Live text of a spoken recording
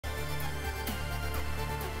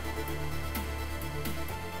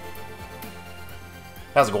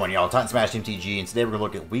How's it going, y'all? Titan Smash MTG, and today we're going to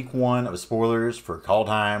look at week 1 of spoilers for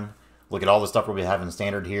Kaldheim. Look at all the stuff we'll be having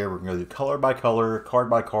standard here. We're going to go through color by color, card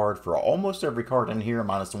by card for almost every card in here,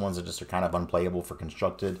 minus the ones that just are kind of unplayable for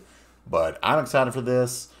constructed. But I'm excited for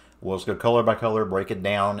this. We'll just go color by color, break it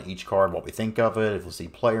down, each card, what we think of it, if we'll see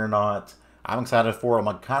play or not. I'm excited for it. I'm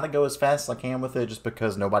going to kind of go as fast as I can with it just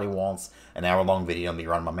because nobody wants an hour-long video of me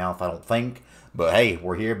running my mouth, I don't think. But hey,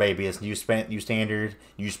 we're here, baby. It's new standard,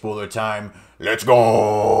 new spoiler time. Let's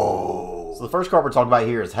go! So the first card we're talking about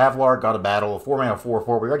here is Havlar, God of Battle, 4-mana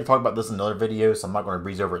 4/4. We already talked about this in another video, so I'm not going to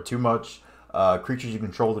breeze over it too much. Creatures you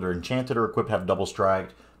control that are enchanted or equipped have double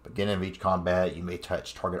strike. Beginning of each combat, you may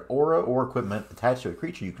touch target aura or equipment attached to a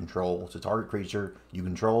creature you control. So target creature you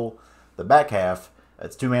control. The back half,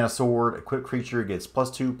 it's 2-mana sword. Equipped creature gets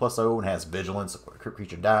 +2/+0 and has vigilance. Equipped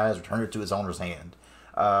creature dies, return it to its owner's hand.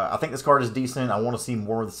 I think this card is decent. I want to see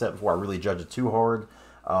more of the set before I really judge it too hard.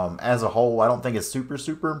 As a whole, I don't think it's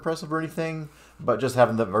super impressive or anything, but just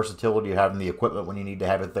having the versatility of having the equipment when you need to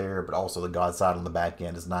have it there, but also the God side on the back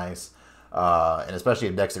end is nice. And especially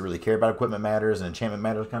in decks that really care about equipment matters and enchantment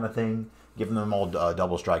matters kind of thing, giving them all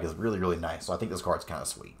double strike is really nice. So I think this card's kind of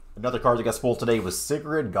sweet. Another card that got spoiled today was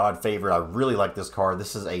Sigrid, God Favorite. I really like this card.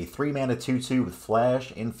 This is a 3-mana 2/2 with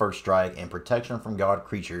flash in first strike and protection from God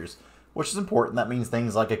creatures, which is important. That means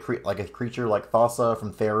things like a creature like Thassa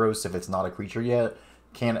from Theros, if it's not a creature yet,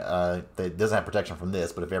 that doesn't have protection from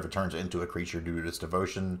this, but if it ever turns into a creature due to its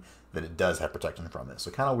devotion, then it does have protection from it.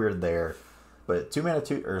 So kind of weird there. But 3-mana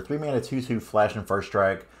 2/2 flash and first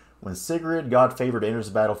strike. When Sigrid, God Favored, enters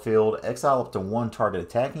the battlefield, exile up to 1 target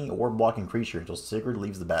attacking or blocking creature until Sigrid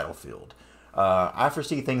leaves the battlefield. I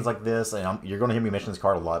foresee things like this, and you're going to hear me mention this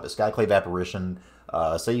card a lot, but Skyclave Apparition,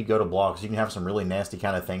 say you go to blocks, you can have some really nasty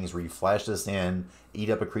kind of things where you flash this in,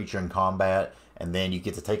 eat up a creature in combat, and then you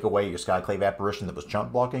get to take away your Skyclave Apparition that was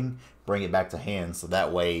chump blocking, bring it back to hand, so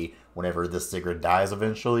that way, whenever this Sigrid dies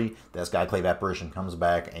eventually, that Skyclave Apparition comes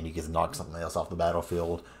back and you get to knock something else off the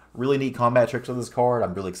battlefield. Really neat combat tricks with this card.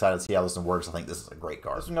 I'm really excited to see how this one works. I think this is a great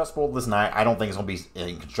card. This one got spoiled this night. I don't think it's going to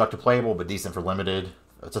be constructed playable, but decent for limited.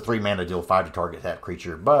 It's a 3-mana deal 5 to target that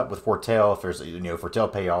creature, but with Foretell, if there's Foretell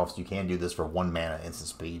payoffs, you can do this for 1-mana instant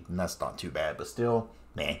speed, and that's not too bad. But still,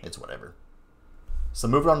 it's whatever. So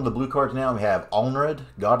moving on to the blue cards now, we have Alnred,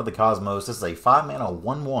 God of the Cosmos. This is a 5-mana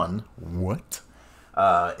 1/1. What?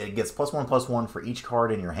 It gets +1/+1 for each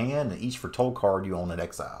card in your hand, and each Foretold card you own in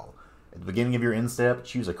exile. At the beginning of your end step,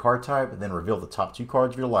 choose a card type, and then reveal the top 2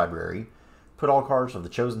 cards of your library. Put all cards of the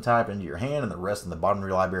chosen type into your hand, and the rest in the bottom of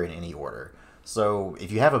your library in any order. So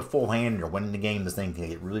if you have a full hand and you're winning the game, this thing can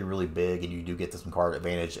get really big, and you do get some card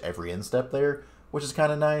advantage every end step there, which is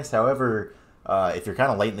kind of nice. However, if you're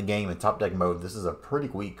kind of late in the game in top deck mode, this is a pretty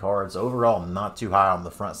weak card. So overall, I'm not too high on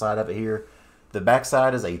the front side of it here. The back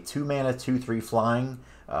side is a 2-mana 2/3 flying.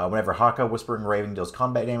 Whenever Haka, Whispering Raven, deals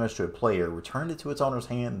combat damage to a player, return it to its owner's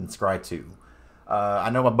hand and scry 2. I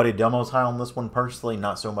know my buddy Delmo's high on this one personally,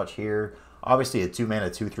 not so much here. Obviously, a 2-mana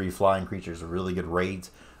 2/3 flying creature is a really good rate,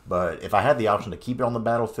 but if I had the option to keep it on the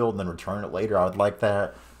battlefield and then return it later, I would like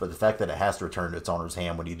that. But the fact that it has to return to its owner's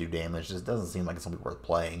hand when you do damage just doesn't seem like it's going to be worth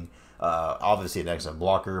playing. Obviously, an excellent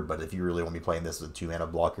blocker, but if you really want to be playing this as a 2-mana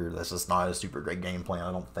blocker, that's just not a super great game plan,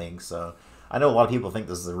 I don't think. So I know a lot of people think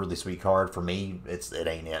this is a really sweet card. For me, it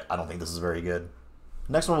ain't it. I don't think this is very good.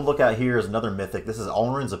 Next one we'll look at here is another Mythic. This is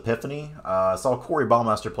Alnred's Epiphany. I saw Corey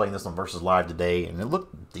Ballmaster playing this on Versus Live today, and it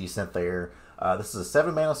looked decent there. This is a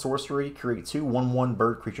 7-mana sorcery. Create 2 1/1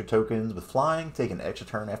 bird creature tokens with flying. Take an extra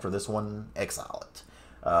turn after this one. Exile it.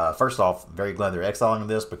 First off, very glad they're exiling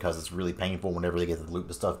this because it's really painful whenever they get to loop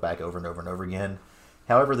the stuff back over and over again.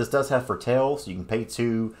 However, this does have Foretell, so you can pay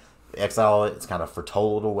 2, exile it. It's kind of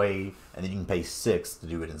Foretold away, and then you can pay 6 to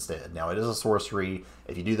do it instead. Now, it is a sorcery.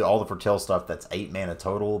 If you do all the Foretell stuff, that's 8 mana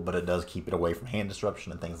total, but it does keep it away from hand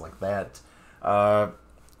disruption and things like that. I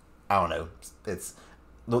don't know. It's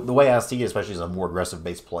the way I see it, especially as a more aggressive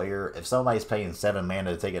base player, if somebody's paying 7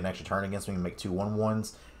 mana to take an extra turn against me and make 2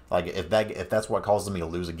 1/1s, like if that's what causes me to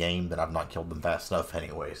lose a game, then I've not killed them fast enough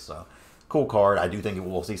anyway. So cool card. I do think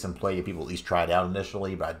we'll see some play if people at least try it out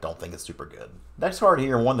initially, but I don't think it's super good. Next card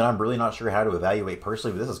here, one that I'm really not sure how to evaluate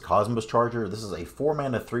personally, but this is Cosmos Charger. This is a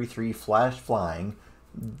 4-mana 3/3 flash flying.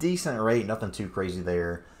 Decent rate, nothing too crazy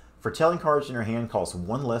there. Foretelling cards in your hand costs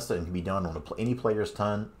 1 less than can be done on any player's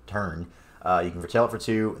turn. You can foretell it for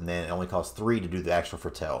 2, and then it only costs 3 to do the actual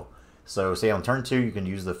foretell. So say on turn 2, you can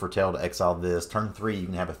use the foretell to exile this. Turn 3, you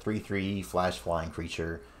can have a 3/3 flash flying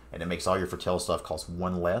creature, and it makes all your foretell stuff cost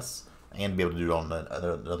 1 less, and be able to do it on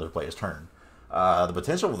another player's turn. The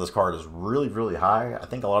potential for this card is really high. I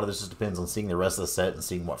think a lot of this just depends on seeing the rest of the set and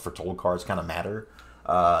seeing what Foretold cards kind of matter.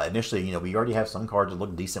 Initially, we already have some cards that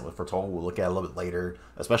look decent with Foretold. We'll look at it a little bit later,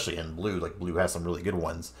 especially in blue. Like, blue has some really good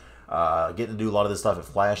ones. Getting to do a lot of this stuff at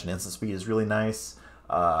flash and instant speed is really nice.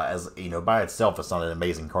 As by itself, it's not an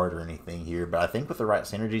amazing card or anything here, but I think with the right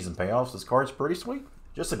synergies and payoffs, this card's pretty sweet.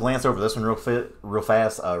 Just to glance over this one real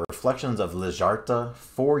fast, Reflections of Lijarta,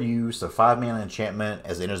 4 so 5 mana enchantment.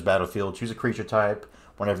 As it enters battlefield, choose a creature type.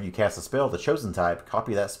 Whenever you cast a spell of the chosen type,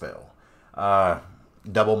 copy that spell.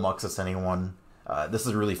 Double Muxus anyone. This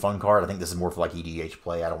is a really fun card. I think this is more for like EDH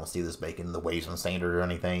play. I don't want to see this making the waves on standard or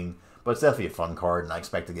anything, but it's definitely a fun card, and I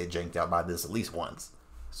expect to get janked out by this at least once.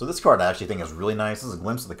 So this card I actually think is really nice. This is a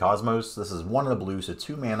Glimpse of the Cosmos. This is 1 in the blue, so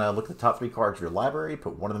 2 mana. Look at the top 3 cards of your library,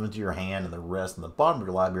 put 1 of them into your hand, and the rest in the bottom of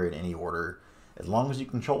your library in any order. As long as you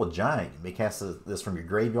control a giant, you may cast this from your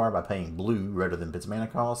graveyard by paying blue rather than its mana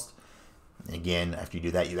cost. And again, after you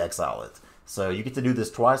do that, you exile it. So you get to do this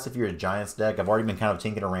twice if you're a Giants deck. I've already been kind of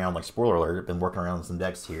tinkering around, like spoiler alert, been working around with some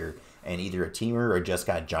decks here, and either a teamer or just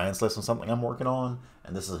got Giants list on something I'm working on,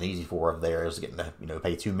 and this is an easy 4 of theirs, getting to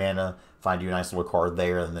pay 2 mana, find you a nice little card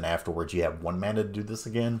there, and then afterwards you have 1 mana to do this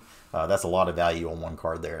again. That's a lot of value on 1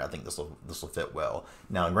 card there, and I think this will fit well.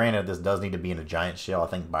 Now, granted, this does need to be in a Giant shell. I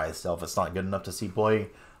think by itself it's not good enough to see play.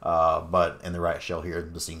 But in the right shell here,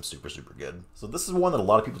 this seems super, super good. So this is one that a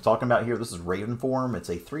lot of people are talking about here. This is Raven Form. It's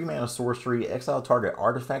a 3 mana sorcery. Exile target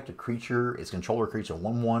artifact or creature. Its controller creates a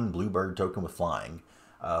 1/1 blue bird token with flying.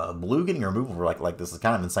 Blue getting removal for like this is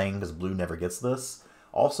kind of insane because blue never gets this.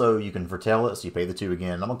 Also, you can foretell it, so you pay the 2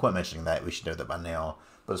 again. I'm going to quit mentioning that. We should know that by now.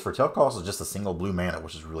 But its foretell cost is just a single blue mana,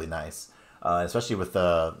 which is really nice. Especially with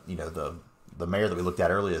the mayor that we looked at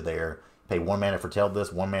earlier there. Pay 1 mana to foretell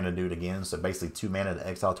this, 1 mana to do it again. So basically 2 mana to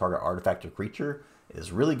exile target artifact or creature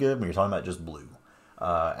is really good when you're talking about just blue.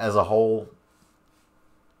 As a whole,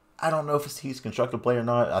 I don't know if he's constructive play or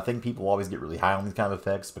not. I think people always get really high on these kind of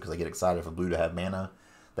effects because they get excited for blue to have mana.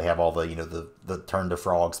 They have all the turn to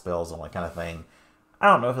frog spells and all that kind of thing. I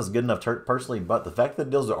don't know if it's good enough personally, but the fact that it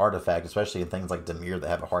deals with artifact, especially in things like Dimir that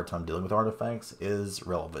have a hard time dealing with artifacts, is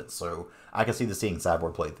relevant. So I can see this seeing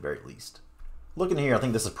sideboard play at the very least. Looking here, I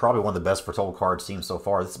think this is probably one of the best Foretold cards seen so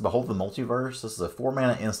far. This is Behold the Multiverse. This is a 4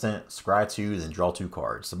 mana instant, scry 2, then draw 2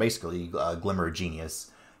 cards. So basically, Glimmer of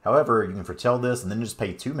Genius. However, you can foretell this and then just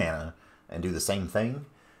pay 2 mana and do the same thing.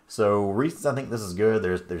 So reasons I think this is good,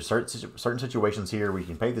 there's certain situations here where you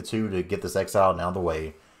can pay the 2 to get this exiled and out of the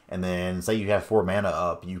way. And then say you have 4 mana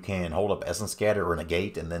up, you can hold up Essence Scatter or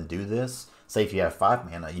Negate and then do this. Say if you have 5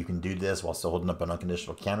 mana, you can do this while still holding up an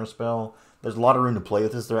unconditional counterspell. There's a lot of room to play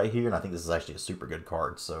with this right here, and I think this is actually a super good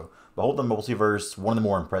card. So Behold the Multiverse, one of the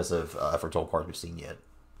more impressive Foretold cards we've seen yet.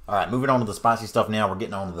 Alright, moving on to the spicy stuff now. We're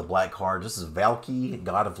getting on to the black card. This is Valki,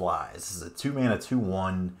 God of Lies. This is a 2 mana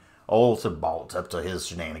 2/1. Old to Bolt, up to his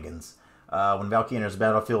shenanigans. When Valki enters the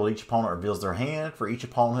battlefield, each opponent reveals their hand. For each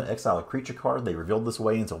opponent, exile a creature card. They revealed this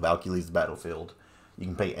way until Valki leaves the battlefield. You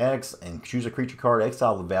can pay X and choose a creature card,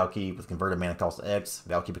 exile the Valki with converted mana cost X.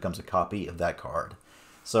 Valki becomes a copy of that card.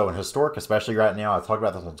 So in Historic, especially right now, I talked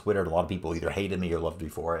about this on Twitter, and a lot of people either hated me or loved me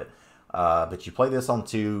for it. But you play this on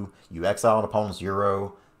 2, you exile an opponent's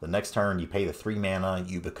Euro. The next turn, you pay the 3 mana,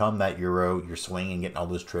 you become that Euro, you're swinging, getting all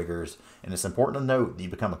those triggers. And it's important to note that you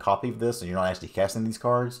become a copy of this, and you're not actually casting these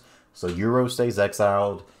cards. So Euro stays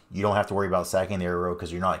exiled. You don't have to worry about sacking the Euro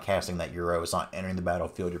because you're not casting that Euro. It's not entering the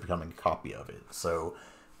battlefield. You're becoming a copy of it. So,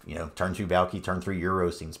 turn 2 Valki, turn 3 Euro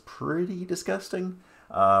seems pretty disgusting.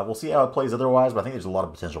 We'll see how it plays otherwise, but I think there's a lot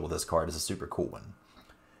of potential with this card. It's a super cool one.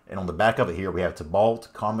 And on the back of it here, we have Tybalt,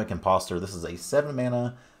 Comic Imposter. This is a 7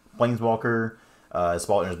 mana Planeswalker. As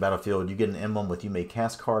Tybalt enters battlefield, you get an emblem with you may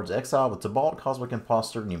cast cards exile with Tybalt, Cosmic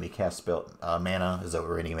Imposter, and you may cast spell mana is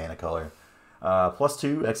over any mana color.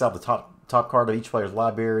 +2, exile the top card of each player's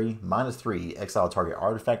library. -3, exile target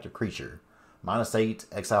artifact or creature. -8,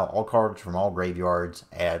 exile all cards from all graveyards.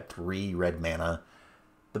 Add 3 red mana.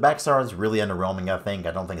 The backside is really underwhelming, I think.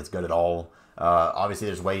 I don't think it's good at all. Obviously,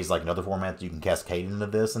 there's ways, like in other formats, you can cascade into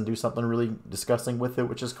this and do something really disgusting with it,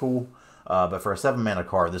 which is cool. But for a 7 mana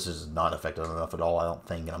card, this is not effective enough at all, I don't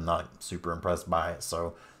think, and I'm not super impressed by it.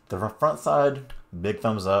 So, the front side, big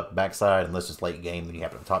thumbs up. Backside, unless it's late game and you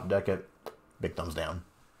happen to top deck it, big thumbs down.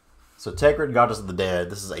 So Tegrid, Goddess of the Dead.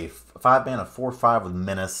 This is a 5 mana 4/5 with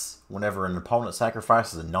Menace. Whenever an opponent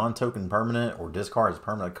sacrifices a non-token permanent or discards a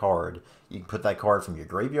permanent card, you can put that card from your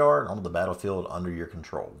graveyard onto the battlefield under your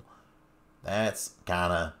control. That's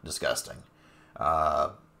kind of disgusting.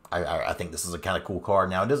 I think this is a kind of cool card.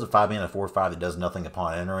 Now, it is a 5 mana 4/5 that does nothing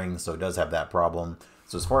upon entering, so it does have that problem.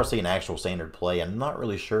 So as far as seeing actual standard play, I'm not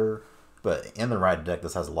really sure, but in the right deck,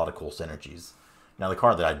 this has a lot of cool synergies. Now, the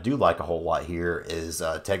card that I do like a whole lot here is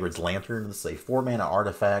Tegrid's Lantern. This is a 4 mana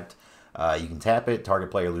artifact. You can tap it.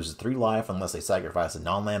 Target player loses 3 life unless they sacrifice a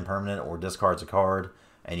non-land permanent or discards a card.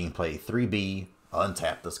 And you can play 3B,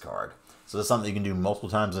 untap this card. So this is something you can do multiple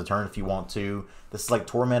times in a turn if you want to. This is like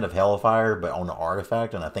Torment of Hellfire, but on an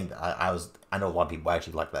artifact. And I think I know a lot of people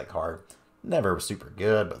actually like that card. Never was super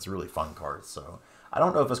good, but it's a really fun card. So I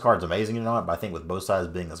don't know if this card's amazing or not, but I think with both sides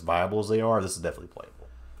being as viable as they are, this is definitely playable.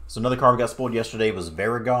 So another card we got spoiled yesterday was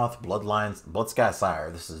Varigoth, Bloodsky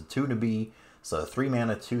Sire. This is a 2-B, so 3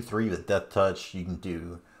 mana, 2/3 with Death Touch. You can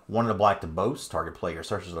do 1 in a black to boast. Target player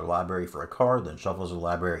searches their library for a card, then shuffles their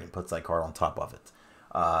library and puts that card on top of it.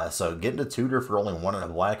 So getting a tutor for only 1 in a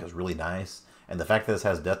black is really nice. And the fact that this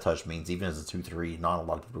has Death Touch means even as a 2/3, not a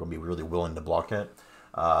lot of people are going to be really willing to block it.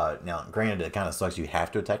 Now, granted, it kind of sucks you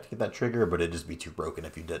have to attack to get that trigger, but it'd just be too broken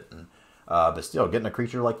if you didn't. But still, getting a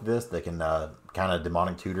creature like this that can kind of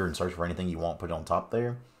demonic tutor and search for anything you want put on top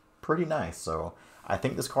there, pretty nice. So I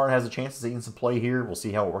think this card has a chance of seeing some play here. We'll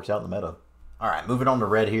see how it works out in the meta. Alright, moving on to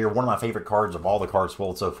red here. One of my favorite cards of all the cards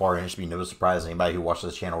spoiled so far, and it should be no surprise to anybody who watches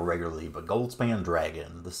this channel regularly, but Goldspan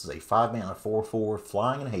Dragon. This is a 5 mana 4/4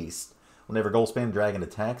 flying and haste. Whenever Goldspan Dragon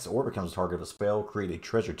attacks or becomes a target of a spell, create a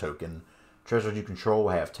treasure token. Treasures you control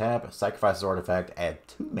will have tap, sacrifice this artifact, add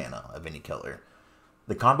 2 mana of any color.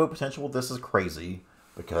 The combo potential with this is crazy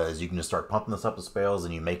because you can just start pumping this up with spells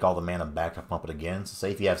and you make all the mana back to pump it again. So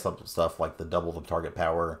say if you have stuff like the double the target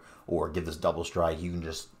power or give this double strike, you can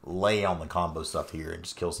just lay on the combo stuff here and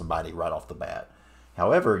just kill somebody right off the bat.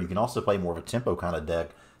 However, you can also play more of a tempo kind of deck.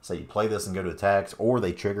 Say you play this and go to attacks, or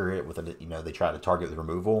they trigger it with a, they try to target with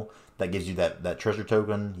removal. That gives you that treasure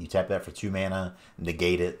token. You tap that for 2 mana,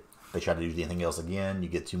 negate it. They try to do anything else again, you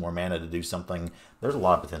get 2 more mana to do something. There's a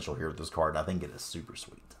lot of potential here with this card, and I think it is super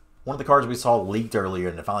sweet. One of the cards we saw leaked earlier,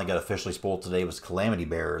 and it finally got officially spoiled today, was Calamity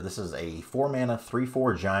Bearer. This is a 4 mana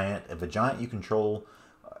 3/4 giant. If a giant you control,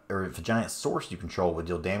 or if a giant source you control would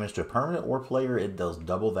deal damage to a permanent or player, it does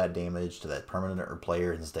double that damage to that permanent or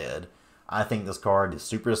player instead. I think this card is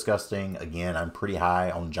super disgusting. Again, I'm pretty high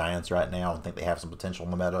on giants right now. I think they have some potential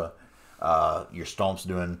in the meta. Your Stomp's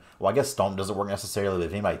doing, well, I guess Stomp doesn't work necessarily, but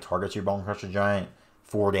if anybody targets your Bone Crusher Giant,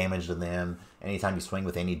 4 damage to them. Anytime you swing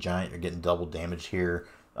with any giant, you're getting double damage here.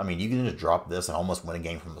 I mean, you can just drop this and almost win a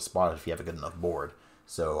game from the spot if you have a good enough board.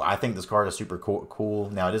 So I think this card is super cool.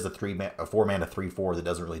 Now, it is a 4 mana 3/4 that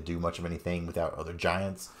doesn't really do much of anything without other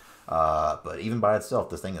giants. But even by itself,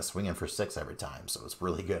 this thing is swinging for 6 every time, so it's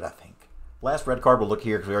really good, I think. Last red card we'll look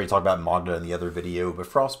here, because we already talked about Magda in the other video, but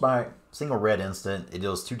Frostbite, single red instant, it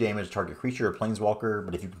deals 2 damage to target creature or planeswalker,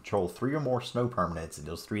 but if you control 3 or more snow permanents, it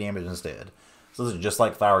deals 3 damage instead. So this is just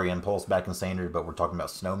like Fiery Impulse back in Standard, but we're talking about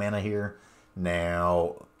snow mana here.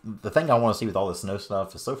 Now, the thing I want to see with all this snow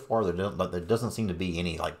stuff is so far there doesn't seem to be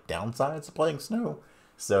any downsides to playing snow.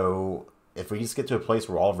 So if we just get to a place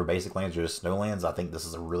where all of our basic lands are just snow lands, I think this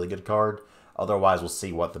is a really good card. Otherwise, we'll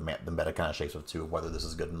see what the meta kind of shapes up to, whether this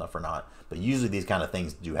is good enough or not. But usually these kind of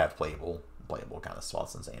things do have playable kind of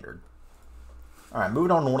spots in Standard. Alright,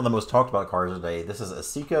 moving on to one of the most talked about cards today. This is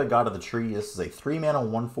Asika, God of the Tree. This is a 3 mana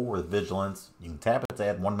 1/4 with Vigilance. You can tap it to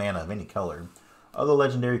add 1 mana of any color. Other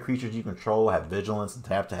legendary creatures you control have Vigilance and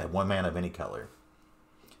tap to add 1 mana of any color.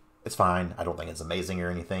 It's fine. I don't think it's amazing or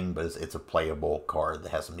anything, but it's a playable card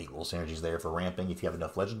that has some neat little synergies there for ramping if you have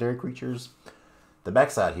enough legendary creatures. The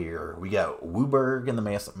backside here, we got Wooburg in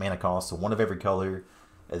the mana cost, so 1 of every color.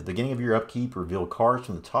 At the beginning of your upkeep, reveal cards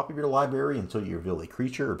from the top of your library until you reveal a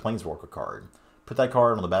creature or planeswalker card. Put that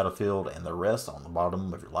card on the battlefield and the rest on the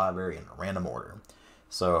bottom of your library in a random order.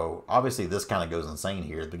 So obviously this kind of goes insane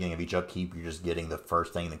here. At the beginning of each upkeep, you're just getting the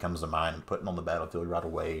first thing that comes to mind and putting on the battlefield right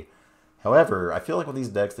away. However, I feel like with these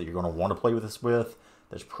decks that you're going to want to play with this with,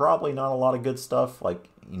 there's probably not a lot of good stuff.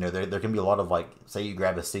 There can be a lot of, say you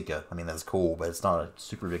grab a Sika. I mean, that's cool, but it's not a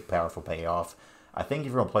super big, powerful payoff. I think if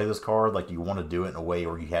you're going to play this card, you want to do it in a way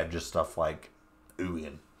where you have just stuff like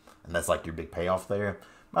Uin, and that's your big payoff there.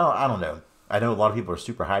 I don't know. I know a lot of people are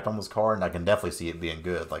super hyped on this card, and I can definitely see it being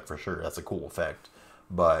good, for sure. That's a cool effect.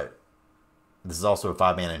 But this is also a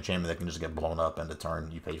 5 mana enchantment that can just get blown up into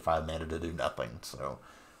turn. You pay 5 mana to do nothing. So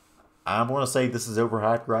I'm going to say this is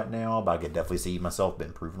overhyped right now, but I could definitely see myself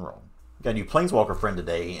being proven wrong. Got a new Planeswalker friend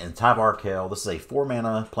today in Tyvar Kell. This is a 4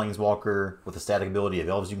 mana Planeswalker with the static ability of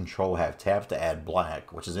elves you control have tapped to add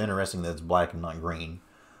black, which is interesting that it's black and not green.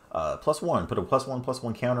 +1, put a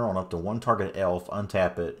 +1/+1 counter on up to 1 target elf,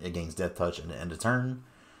 untap it, it gains Death Touch and end of turn.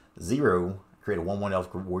 0, create a 1/1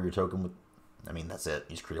 elf warrior token with, that's it.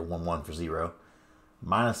 You just create a 1/1 for 0.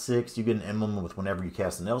 -6, you get an emblem with whenever you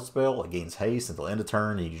cast an elf spell, it gains haste until end of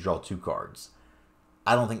turn, and you draw 2 cards.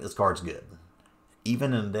 I don't think this card's good.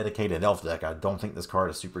 even in a dedicated elf deck, I don't think this card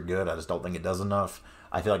is super good. I just don't think it does enough.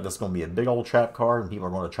 I feel like this is going to be a big old trap card, and people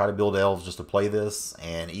are going to try to build elves just to play this.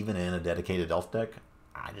 And even in a dedicated elf deck,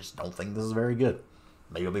 I just don't think this is very good.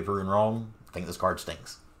 Maybe I'll be proven wrong. I think this card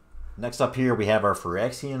stinks. Next up here, we have our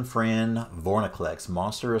Phyrexian friend, Vorinclex,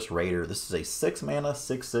 Monstrous Raider. This is a 6 mana,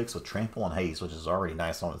 6/6 with Trample and Haste, which is already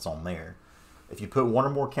nice on its own there. If you put one or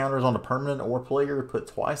more counters on a permanent or player, put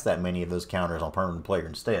twice that many of those counters on permanent player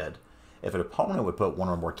instead. If an opponent would put one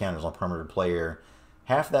or more counters on permanent player,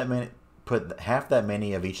 put half that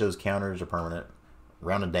many of each of those counters are permanent,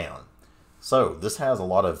 rounded down. So this has a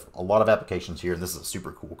lot of applications here, and this is a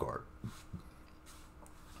super cool card.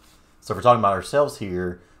 So if we're talking about ourselves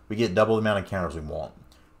here, we get double the amount of counters we want.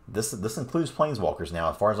 This includes Planeswalkers now,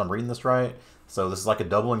 as far as I'm reading this right. So this is like a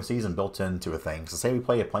doubling season built into a thing. So say we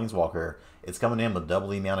play a Planeswalker, it's coming in with double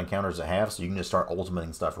the amount of counters it has, so you can just start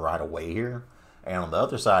ultimating stuff right away here. And on the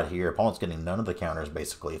other side here, opponent's getting none of the counters,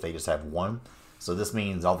 basically, if they just have one. So this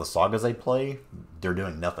means all the sagas they play, they're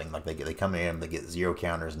doing nothing. Like, they come in, they get 0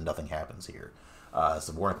 counters, and nothing happens here.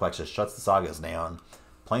 So Vorinclex just shuts the sagas down.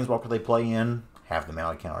 Planeswalker they play in, half the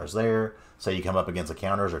amount of counters there. Say you come up against a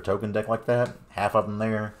counters or token deck like that, half of them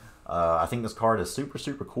there. I think this card is super,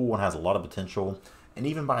 super cool and has a lot of potential. And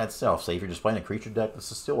even by itself, say if you're just playing a creature deck,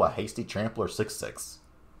 this is still a hasty trampler 6/6.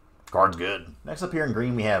 Card's good. Next up here in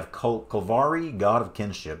green, we have Kolvari, God of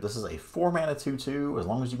Kinship. This is a 4 mana 2/2. As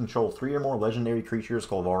long as you control 3 or more legendary creatures,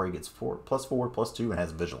 Kolvari gets +4/+2 and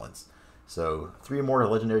has Vigilance. So 3 or more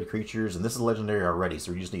legendary creatures, and this is legendary already,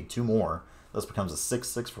 so you just need 2 more. This becomes a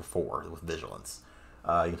 6/6 for 4 with Vigilance.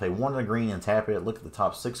 You can play 1 in a green and tap it. Look at the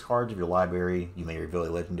top 6 cards of your library. You may reveal a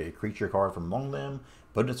legendary creature card from among them,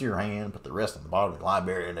 put it into your hand, put the rest on the bottom of your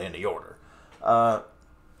library at the end of the order.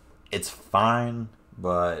 It's fine,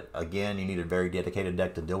 but again, you need a very dedicated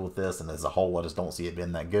deck to deal with this, and as a whole, I just don't see it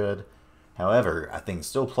being that good. However, I think it's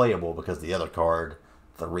still playable because the other card,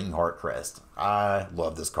 the Ringheart Crest. I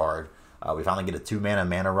love this card. We finally get a 2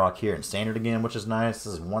 mana rock here in standard again, which is nice.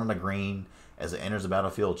 This is 1 in a green. As it enters the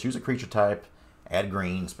battlefield, choose a creature type, add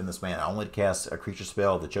green, spend this mana only to cast a creature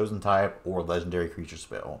spell of the chosen type or a legendary creature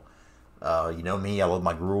spell. You know me, I love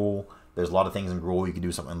my Gruul. There's a lot of things in Gruul. You can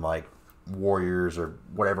do something like Warriors or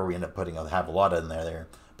whatever we end up putting. I'll have a lot in there.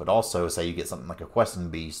 But also, say you get something like a Questing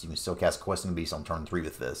Beast, you can still cast Questing Beast on turn 3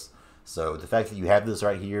 with this. So the fact that you have this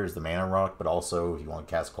right here is the mana rock, but also if you want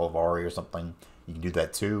to cast Kolvari or something, you can do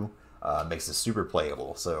that too. Makes it super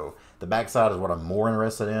playable. So the backside is what I'm more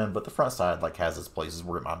interested in, but the front side has its places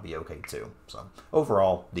where it might be okay too. So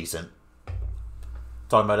overall, decent.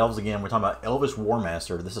 Talking about elves again, we're talking about Elvish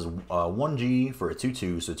Warmaster. This is 1G for a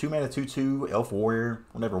 2/2, so 2 mana 2/2 elf warrior.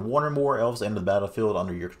 Whenever 1 or more elves enter the battlefield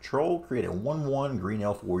under your control, create a 1/1 green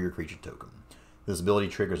elf warrior creature token. This ability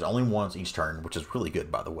triggers only once each turn, which is really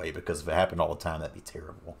good, by the way, because if it happened all the time, that'd be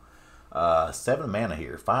terrible. 7 mana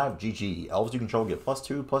here, 5 GG. Elves you control get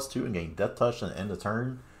 +2/+2 and gain Death Touch and end of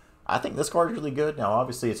turn. I think this card is really good. Now,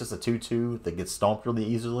 obviously, it's just a 2/2 that gets stomped really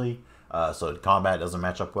easily, so combat doesn't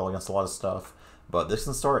match up well against a lot of stuff. But this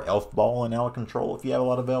can start Elf Ball and out of control if you have a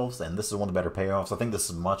lot of elves, and this is one of the better payoffs. I think this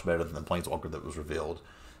is much better than the Planeswalker that was revealed.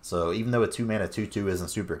 So even though a 2 mana 2/2 isn't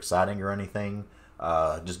super exciting or anything,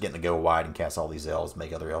 just getting to go wide and cast all these elves,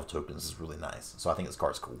 make other elf tokens is really nice. So I think this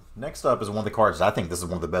card's cool. Next up is one of the cards, I think this is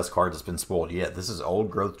one of the best cards that's been spoiled yet. This is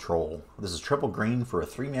Old Growth Troll. This is triple green for a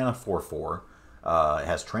 3 mana 4/4. It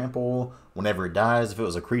has Trample. Whenever it dies, if it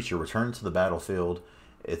was a creature, return it to the battlefield.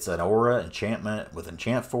 It's an aura enchantment with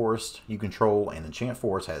Enchant Forest you control, and Enchant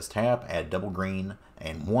Forest has tap, add double green,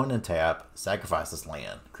 and 1 and tap, sacrifice this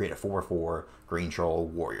land. Create a 4/4 green troll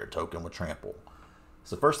warrior token with Trample.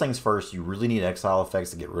 So first things first, you really need exile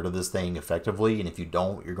effects to get rid of this thing effectively, and if you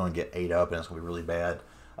don't, you're going to get 8 up and it's going to be really bad.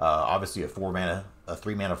 Obviously a 3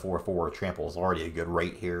 mana 4/4 Trample is already a good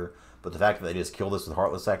rate here, but the fact that they just kill this with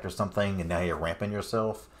Heartless Act or something, and now you're ramping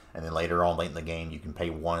yourself, and then later on late in the game you can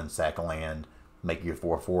pay 1 and sack a land, make you a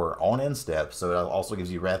 4/4 on end step, so it also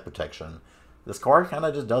gives you wrath protection. This card kind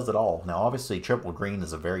of just does it all. Now, obviously, triple green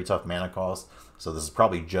is a very tough mana cost, so this is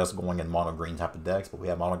probably just going in mono green type of decks, but we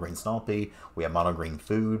have mono green Stompy, we have mono green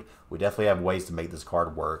Food. We definitely have ways to make this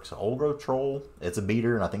card work. So, Old Growth Troll, it's a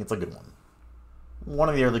beater, and I think it's a good one. One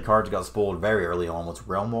of the early cards got spoiled very early on was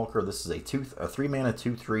Realmwalker. This is a 3 mana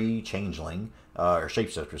 2/3 Changeling, or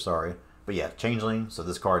Shapeshifter, sorry. But yeah, Changeling, so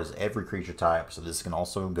this card is every creature type, so this can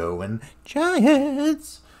also go in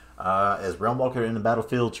Giants. As Realmwalker in the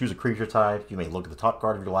battlefield, choose a creature type. You may look at the top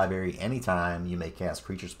card of your library anytime. You may cast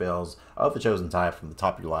creature spells of the chosen type from the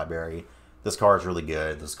top of your library. This card is really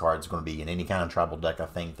good. This card is going to be in any kind of tribal deck, I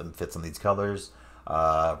think, that fits in these colors.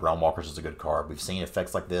 Realmwalkers is a good card. We've seen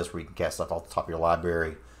effects like this where you can cast stuff off the top of your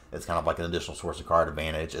library. It's kind of like an additional source of card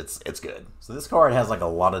advantage. It's good. So this card has like a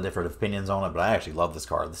lot of different opinions on it, but I actually love this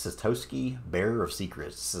card. This is Toski, Bearer of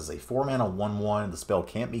Secrets. This is a 4-mana 1/1. The spell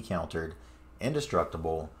can't be countered.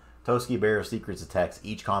 Indestructible. Toski, Bearer of Secrets attacks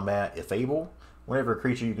each combat. If able, whenever a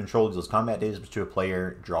creature you control deals combat damage to a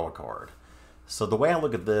player, draw a card. So the way I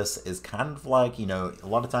look at this is kind of like, you know, a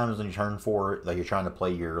lot of times when you turn 4, like you're trying to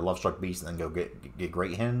play your Lovestruck Beast and then go get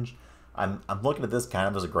Great Henge. I'm looking at this kind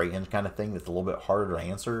of as a Great Henge kind of thing that's a little bit harder to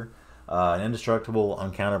answer. An indestructible,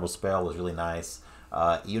 uncounterable spell is really nice.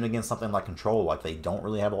 Even against something like Control, like they don't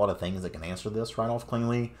really have a lot of things that can answer this right off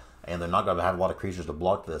cleanly, and they're not going to have a lot of creatures to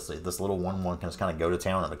block this. This little 1/1 can just kind of go to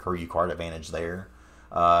town and accrue you card advantage there.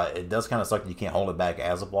 It does kind of suck that you can't hold it back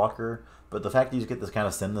as a blocker, but the fact that you just get this kind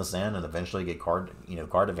of send this in and eventually get card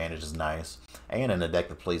advantage is nice. And in a deck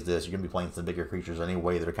that plays this, you're going to be playing some bigger creatures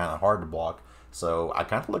anyway that are kind of hard to block. So I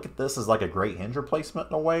kind of look at this as like a Great Henge replacement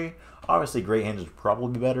in a way. Obviously, Great Henge is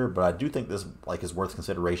probably better, but I do think this like is worth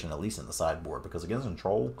consideration, at least in the sideboard, because against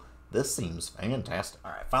Control, this seems fantastic.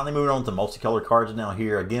 All right, finally moving on to multicolor cards now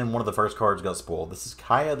here. Again, one of the first cards got spoiled. This is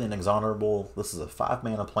Kaya the Inexorable. This is a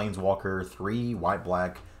 5-mana Planeswalker, 3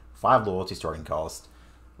 white-black, 5 loyalty starting cost.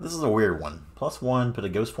 This is a weird one. +1, put a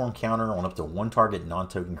ghost form counter on up to 1 target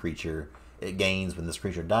non-token creature. It gains when this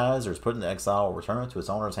creature dies or is put into exile, return it to its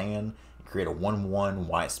owner's hand, and create a 1/1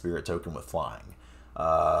 white spirit token with flying.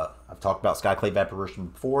 I've talked about Skyclave Apparition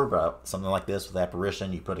before, but something like this with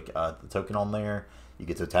Apparition, you put the token on there, you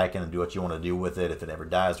get to attack it and do what you want to do with it. If it ever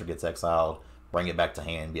dies or gets exiled, bring it back to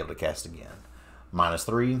hand, be able to cast again.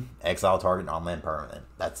 -3, exile target on-land permanent.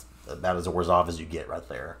 That's about as Orzhov as you get right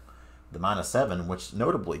there. The -7, which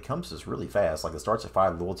notably comes just really fast, like it starts at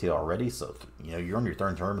 5 loyalty already, so you know you're on your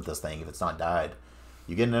 3rd turn with this thing if it's not died.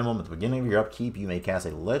 You get an emblem at the beginning of your upkeep. You may cast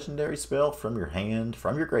a legendary spell from your hand,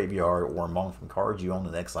 from your graveyard, or among from cards you own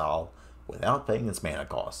in exile without paying its mana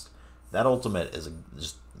cost. That ultimate is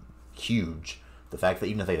just huge. The fact that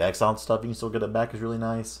even if they've exiled stuff, you can still get it back is really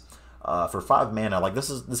nice. For 5 mana, like this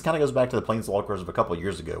kind of goes back to the Planeswalkers of a couple of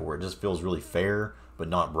years ago, where it just feels really fair but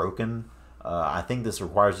not broken. I think this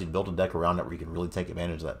requires you to build a deck around it where you can really take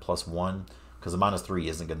advantage of that +1, because the -3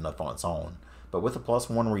 isn't good enough on its own. But with the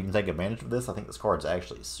 +1 where you can take advantage of this, I think this card's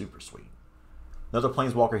actually super sweet. Another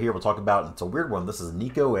Planeswalker here we'll talk about, and it's a weird one. This is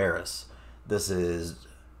Nico Eris. This is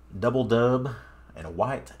double dub and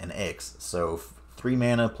white and X. So 3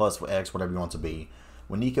 mana plus X, whatever you want it to be.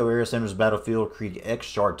 When Nico Eris enters the battlefield, create X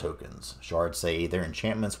shard tokens. Shards say they're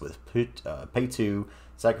enchantments with pay 2,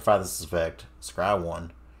 sacrifice this effect, scry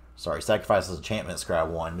 1. Sorry, sacrifice this enchantment, scry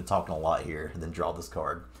 1. Been talking a lot here, and then draw this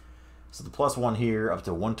card. So the +1 here, up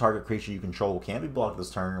to 1 target creature you control can be blocked this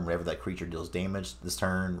turn. Whenever that creature deals damage this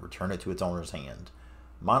turn, return it to its owner's hand.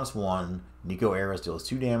 -1, Nico Eris deals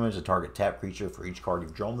 2 damage to target tap creature for each card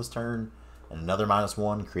you've drawn this turn. And another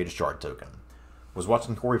 -1, create a shard token. Was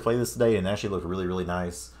watching Corey play this today and it actually looked really, really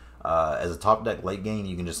nice. As a top deck late game,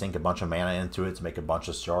 you can just sink a bunch of mana into it to make a bunch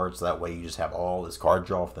of shards. So that way you just have all this card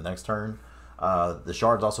draw for the next turn. The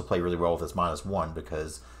shards also play really well with this -1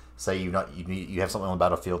 because say you have something on the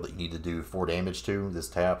battlefield that you need to do 4 damage to, this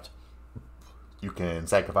tapped, you can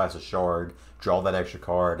sacrifice a shard, draw that extra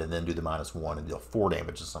card, and then do the -1 and deal 4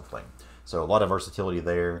 damage to something. So a lot of versatility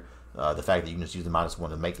there. The fact that you can just use the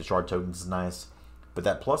 -1 to make the shard tokens is nice. But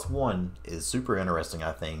that +1 is super interesting,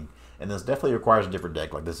 I think. And this definitely requires a different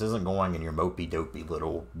deck. Like, this isn't going in your mopey-dopey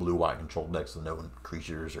little blue-white control decks with no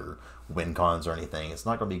creatures or win cons or anything. It's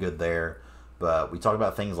not going to be good there. But we talk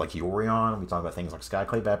about things like Yorion. We talk about things like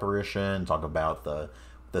Skyclave Apparition. Talk about the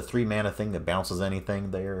 3 mana thing that bounces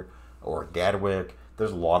anything there. Or Gadwick.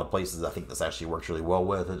 There's a lot of places I think this actually works really well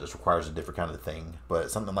with. It just requires a different kind of thing. But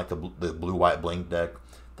something like the blue-white blink deck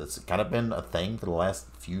that's kind of been a thing for the last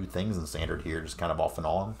few things in Standard here, just kind of off and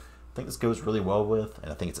on. I think this goes really well with,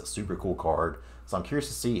 and I think it's a super cool card. So I'm curious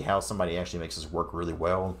to see how somebody actually makes this work really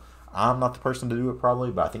well. I'm not the person to do it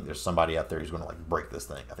probably, but I think there's somebody out there who's going to like break this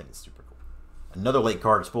thing. I think it's super cool. Another late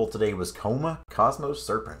card spoiled today was Koma, Cosmos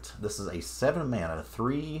Serpent. This is a 7 mana,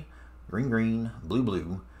 3 green,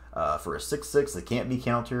 blue, for a 6/6 that can't be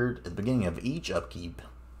countered at the beginning of each upkeep.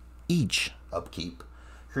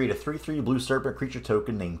 Create a 3/3 blue serpent creature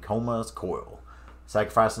token named Koma's Coil.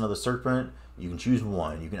 Sacrifice another serpent. You can choose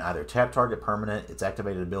one. You can either tap target permanent, its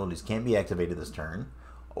activated abilities can't be activated this turn,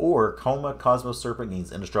 or Koma Cosmos Serpent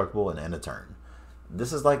gains indestructible and end a turn.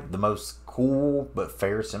 This is like the most cool but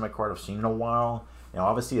fair semi-card I've seen in a while. Now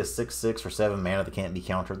obviously a 6/6 for 7 mana that can't be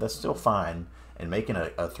countered, that's still fine. And making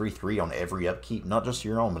a 3/3 on every upkeep, not just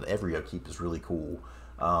your own, but every upkeep is really cool.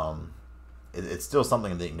 It's still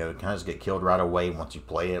something that, you know, kind of just get killed right away once you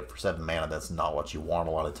play it. For 7 mana, that's not what you want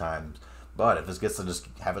a lot of times. But if this gets to just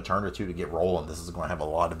have a turn or two to get rolling, this is going to have a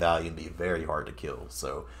lot of value and be very hard to kill.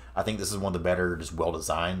 So I think this is one of the better, just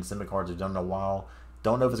well-designed Symbiote cards we've done in a while.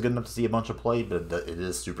 Don't know if it's good enough to see a bunch of play, but it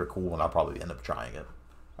is super cool, and I'll probably end up trying it.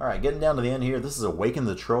 Alright, getting down to the end here, this is Awaken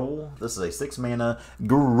the Troll. This is a 6-mana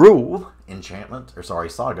Gruul enchantment, or sorry,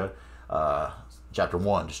 saga. Chapter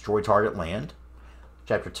 1, destroy target land.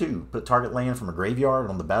 Chapter 2, put target land from a graveyard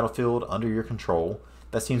on the battlefield under your control.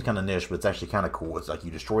 That seems kind of niche, but it's actually kind of cool. It's like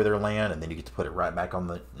you destroy their land, and then you get to put it right back on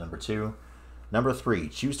the number 2. Number 3,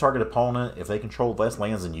 choose target opponent. If they control less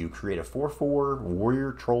lands than you, create a 4/4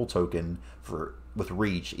 warrior troll token with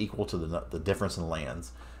reach equal to the difference in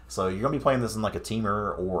lands. So you're going to be playing this in like a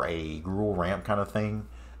Teamer or a Gruul ramp kind of thing.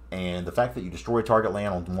 And the fact that you destroy target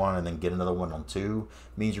land on 1 and then get another one on 2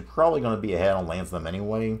 means you're probably going to be ahead on lands than them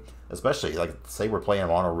anyway. Especially, like, say we're playing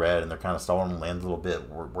mono red and they're kind of stalling on lands a little bit.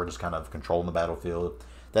 We're just kind of controlling the battlefield.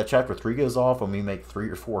 That chapter 3 goes off when we make 3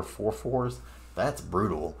 or 4 4/4s. That's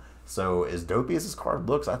brutal. So as dopey as this card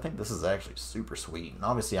looks, I think this is actually super sweet. And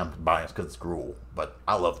obviously I'm biased because it's Gruul, but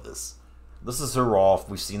I love this. This is Sir Rolf.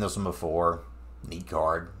 We've seen this one before. Neat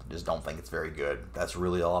card. Just don't think it's very good. That's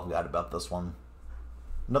really all I've got about this one.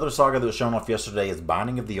 Another saga that was shown off yesterday is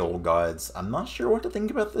Binding of the Old Gods. I'm not sure what to think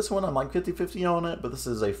about this one. I'm like 50-50 on it, but this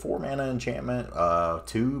is a 4-mana enchantment,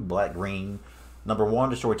 2 black-green. Number 1,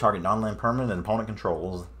 destroy target non-land permanent and opponent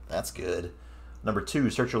controls. That's good. Number 2,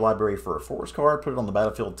 search your library for a forest card, put it on the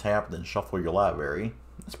battlefield tapped, then shuffle your library.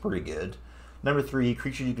 That's pretty good. Number 3,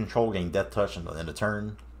 creature you control gain death touch until the end of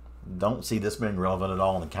turn. Don't see this being relevant at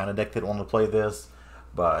all in the kind of deck that want to play this,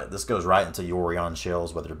 but this goes right into Yorion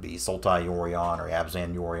shells, whether it be Sultai Yorion or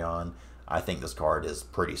Abzan Yorion. I think this card is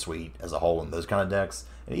pretty sweet as a whole in those kind of decks,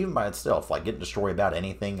 and even by itself, like getting destroy about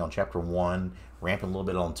anything on chapter 1, ramping a little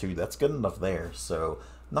bit on 2, that's good enough there. So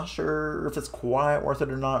not sure if it's quite worth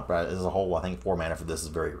it or not, but as a whole, I think 4 mana for this is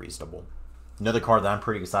very reasonable. Another card that I'm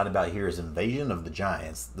pretty excited about here is Invasion of the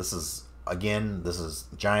Giants. This is, again,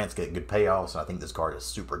 Giants get good payoffs, and I think this card is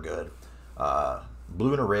super good.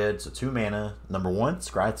 Blue and a red, so 2 mana. Number 1,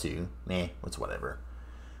 scry 2. It's whatever.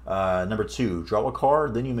 Number 2, draw a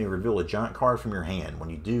card, then you may reveal a giant card from your hand. When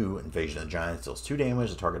you do, Invasion of the Giants deals 2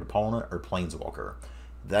 damage to target opponent or planeswalker.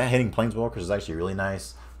 That hitting planeswalkers is actually really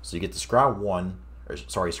nice. So you get to scry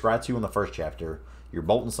 2 on the first chapter. You're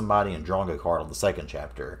bolting somebody and drawing a card on the second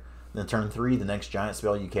chapter. Then turn 3, the next giant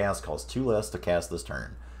spell you cast costs 2 less to cast this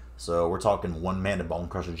turn. So we're talking 1 mana Bone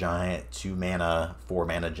Crusher Giant, 2 mana, 4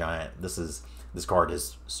 mana Giant. This card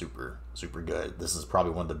is super, super good. This is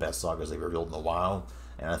probably one of the best sagas they've revealed in a while.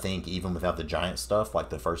 And I think even without the giant stuff, like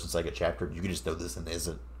the first and second chapter, you could just throw this in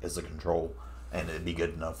as a control, and it'd be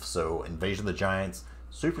good enough. So Invasion of the Giants,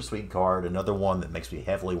 super sweet card. Another one that makes me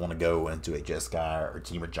heavily want to go into a Jeskai or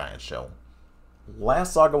Teamer Giant Shell.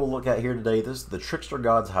 Last saga we'll look at here today, this is the Trickster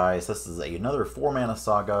God's Heist. This is another 4 mana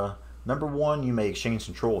saga. Number 1, you may exchange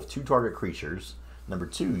control of 2 target creatures. Number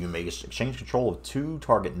 2, you may exchange control of 2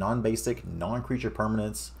 target non-basic, non-creature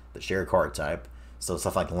permanents that share a card type. So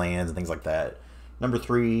stuff like lands and things like that. Number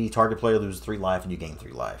 3, target player loses 3 life and you gain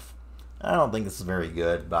 3 life. I don't think this is very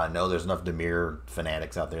good, but I know there's enough Dimir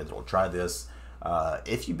fanatics out there that will try this.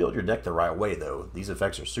 If you build your deck the right way, though, these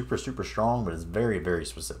effects are super, super strong, but it's very, very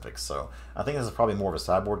specific. So I think this is probably more of a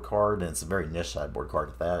sideboard card, and it's a very niche sideboard card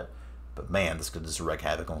at that. But man, this could just wreak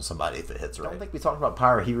havoc on somebody if it hits right. I don't think we talked about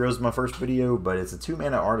Pyre Heroes in my first video, but it's a 2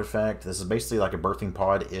 mana artifact. This is basically like a Birthing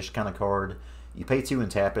Pod-ish kind of card. You pay 2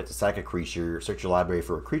 and tap it to sack a creature. Search your library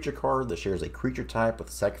for a creature card that shares a creature type with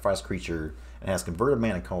a sacrificed creature and has converted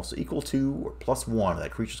mana cost equal to or +1 of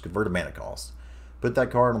that creature's converted mana cost. Put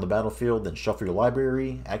that card on the battlefield, then shuffle your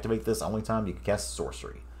library. Activate this only time you can cast a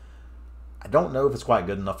sorcery. I don't know if it's quite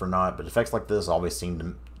good enough or not, but effects like this always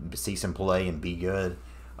seem to see some play and be good.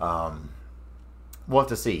 We'll have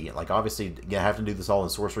to see. Like, obviously, you have to do this all in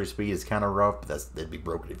sorcery speed. It's kind of rough, but that'd be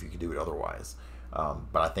broken if you could do it otherwise.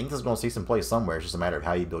 But I think this is going to see some play somewhere. It's just a matter of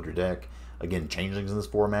how you build your deck. Again, changelings in this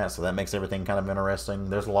format, so that makes everything kind of interesting.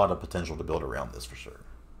 There's a lot of potential to build around this for sure.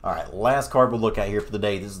 Alright, last card we'll look at here for the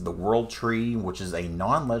day. This is the World Tree, which is a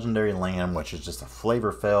non-legendary land, which is just a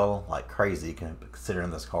flavor fell like crazy considering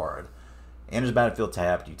this card. Enters battlefield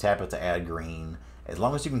tapped. You tap it to add green. As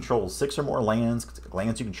long as you control 6 or more lands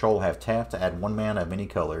you control have tapped to add 1 mana of any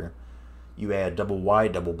color. You add double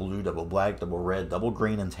white, double blue, double black, double red, double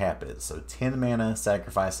green, and tap it. So 10 mana,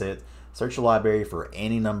 sacrifice it, search your library for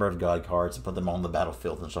any number of god cards and put them on the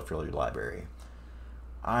battlefield and shuffle your library.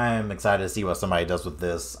 I'm excited to see what somebody does with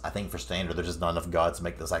this. I think for standard, there's just not enough gods to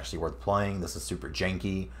make this actually worth playing. This is super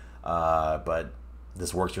janky, but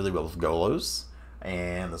this works really well with Golos,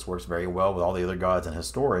 and this works very well with all the other gods and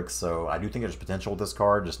historics, so I do think there's potential with this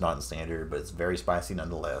card, just not in standard, but it's very spicy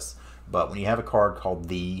nonetheless. But when you have a card called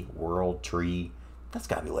the World Tree, that's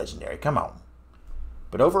got to be legendary. Come on.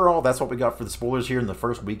 But overall, that's what we got for the spoilers here in the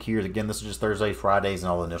first week here. Again, this is just Thursday, Fridays,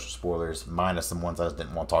 and all the initial spoilers, minus some ones I just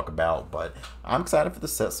didn't want to talk about. But I'm excited for the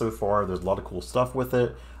set so far. There's a lot of cool stuff with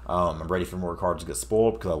it. I'm ready for more cards to get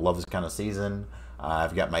spoiled because I love this kind of season.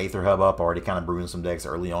 I've got my Aether Hub up, already kind of brewing some decks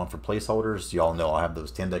early on for placeholders. Y'all know I have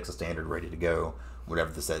those 10 decks of standard ready to go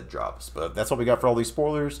whenever the set drops. But that's what we got for all these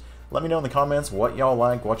spoilers. Let me know in the comments what y'all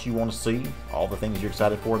like, what you want to see, all the things you're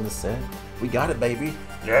excited for in this set. We got it, baby.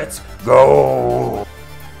 Let's go!